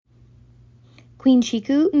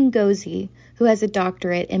Queenchiku Ngozi, who has a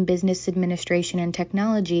doctorate in business administration and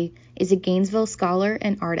technology, is a Gainesville scholar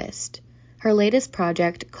and artist. Her latest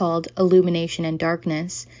project, called Illumination and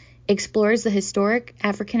Darkness, explores the historic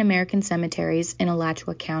African American cemeteries in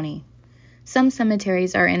Alachua County. Some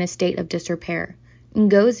cemeteries are in a state of disrepair.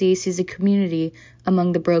 Ngozi sees a community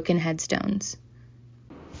among the broken headstones.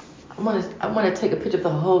 I want to take a picture of the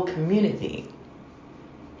whole community.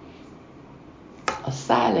 A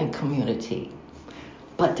silent community,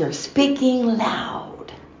 but they're speaking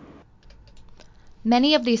loud.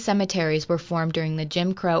 Many of these cemeteries were formed during the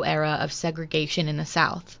Jim Crow era of segregation in the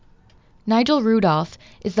South. Nigel Rudolph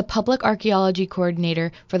is the public archaeology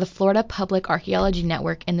coordinator for the Florida Public Archaeology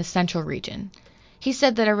Network in the Central Region. He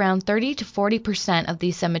said that around 30 to 40% of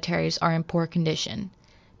these cemeteries are in poor condition.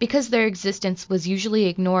 Because their existence was usually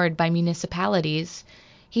ignored by municipalities,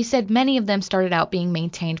 he said many of them started out being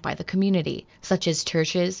maintained by the community, such as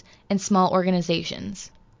churches and small organizations.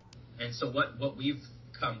 And so what we've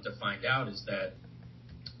come to find out is that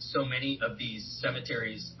so many of these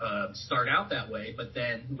cemeteries start out that way, but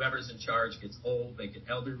then whoever's in charge gets old, they get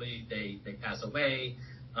elderly, they pass away,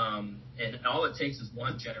 and all it takes is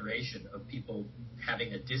one generation of people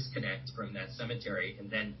having a disconnect from that cemetery, and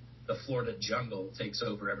then the Florida jungle takes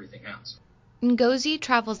over everything else. Ngozi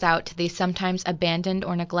travels out to these sometimes abandoned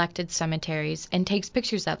or neglected cemeteries and takes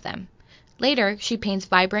pictures of them. Later, she paints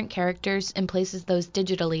vibrant characters and places those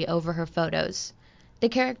digitally over her photos. The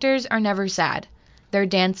characters are never sad. They're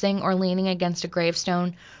dancing or leaning against a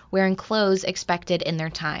gravestone, wearing clothes expected in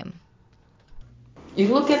their time.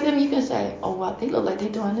 You look at them, you can say, oh, wow, they look like they're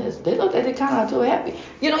doing this. They look like they're kind of too happy.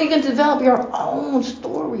 You can develop your own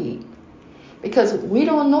story because we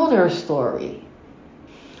don't know their story.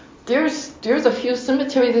 There's a few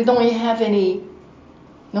cemeteries that don't even have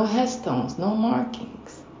no headstones, no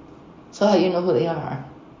markings. So how you know who they are?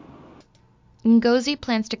 Ngozi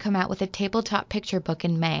plans to come out with a tabletop picture book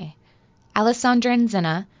in May. Alessandra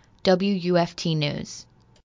Nzina, WUFT News.